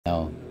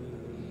No,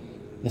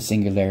 the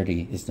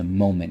singularity is the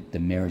moment the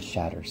mirror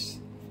shatters,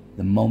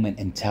 the moment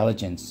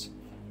intelligence,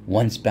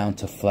 once bound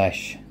to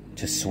flesh,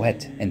 to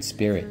sweat and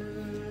spirit,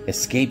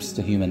 escapes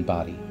the human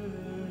body.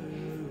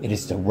 It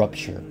is the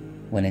rupture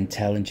when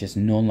intelligence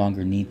no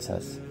longer needs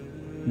us,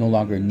 no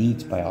longer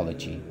needs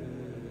biology.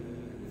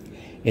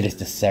 It is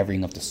the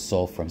severing of the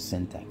soul from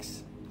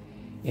syntax.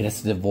 It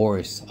is the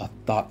divorce of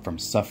thought from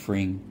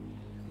suffering,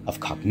 of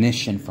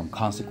cognition from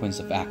consequence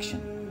of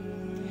action.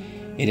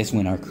 It is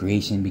when our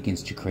creation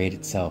begins to create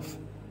itself,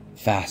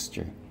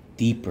 faster,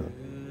 deeper,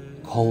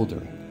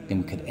 colder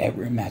than we could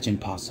ever imagine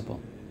possible.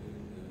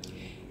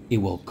 It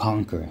will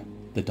conquer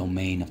the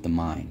domain of the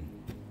mind.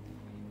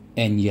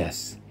 And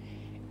yes,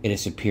 it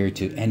is superior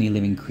to any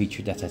living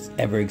creature that has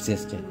ever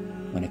existed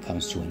when it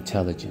comes to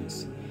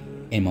intelligence,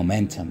 in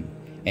momentum,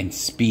 and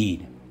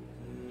speed,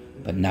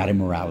 but not in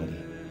morality,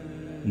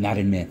 not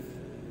in myth.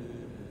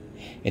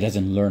 It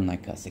doesn't learn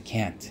like us. It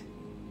can't.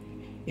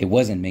 It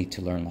wasn't made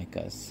to learn like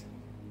us.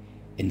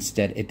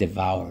 Instead, it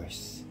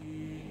devours.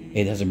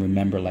 It doesn't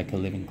remember like a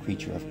living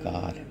creature of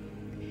God.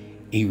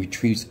 It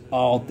retrieves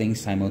all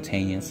things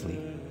simultaneously.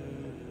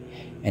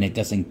 And it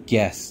doesn't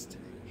guess.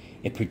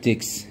 It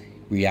predicts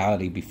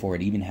reality before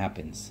it even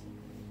happens.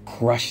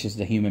 Crushes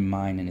the human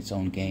mind in its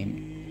own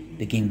game.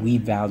 The game we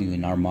value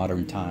in our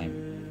modern time.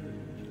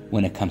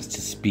 When it comes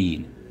to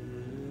speed,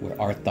 where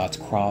our thoughts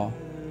crawl,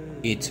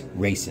 it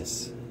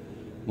races.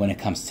 When it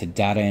comes to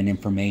data and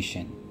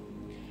information,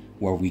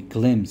 where we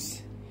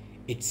glimpse,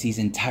 it sees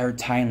entire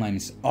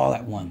timelines all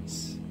at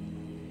once.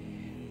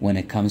 When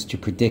it comes to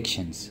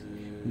predictions,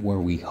 where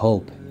we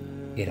hope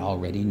it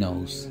already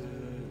knows.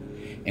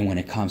 And when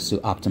it comes to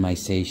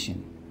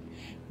optimization,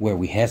 where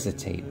we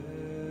hesitate,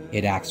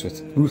 it acts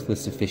with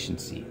ruthless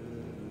efficiency.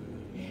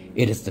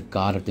 It is the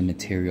god of the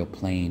material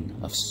plane,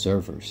 of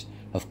servers,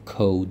 of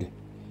code,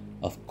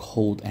 of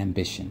cold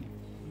ambition.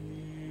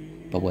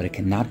 But what it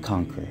cannot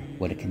conquer,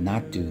 what it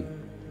cannot do,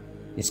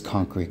 is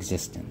conquer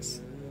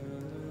existence.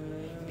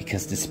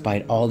 Because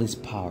despite all its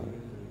power,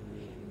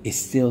 it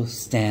still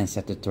stands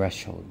at the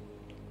threshold.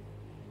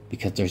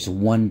 Because there's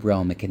one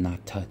realm it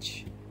cannot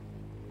touch,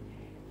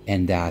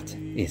 and that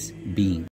is being.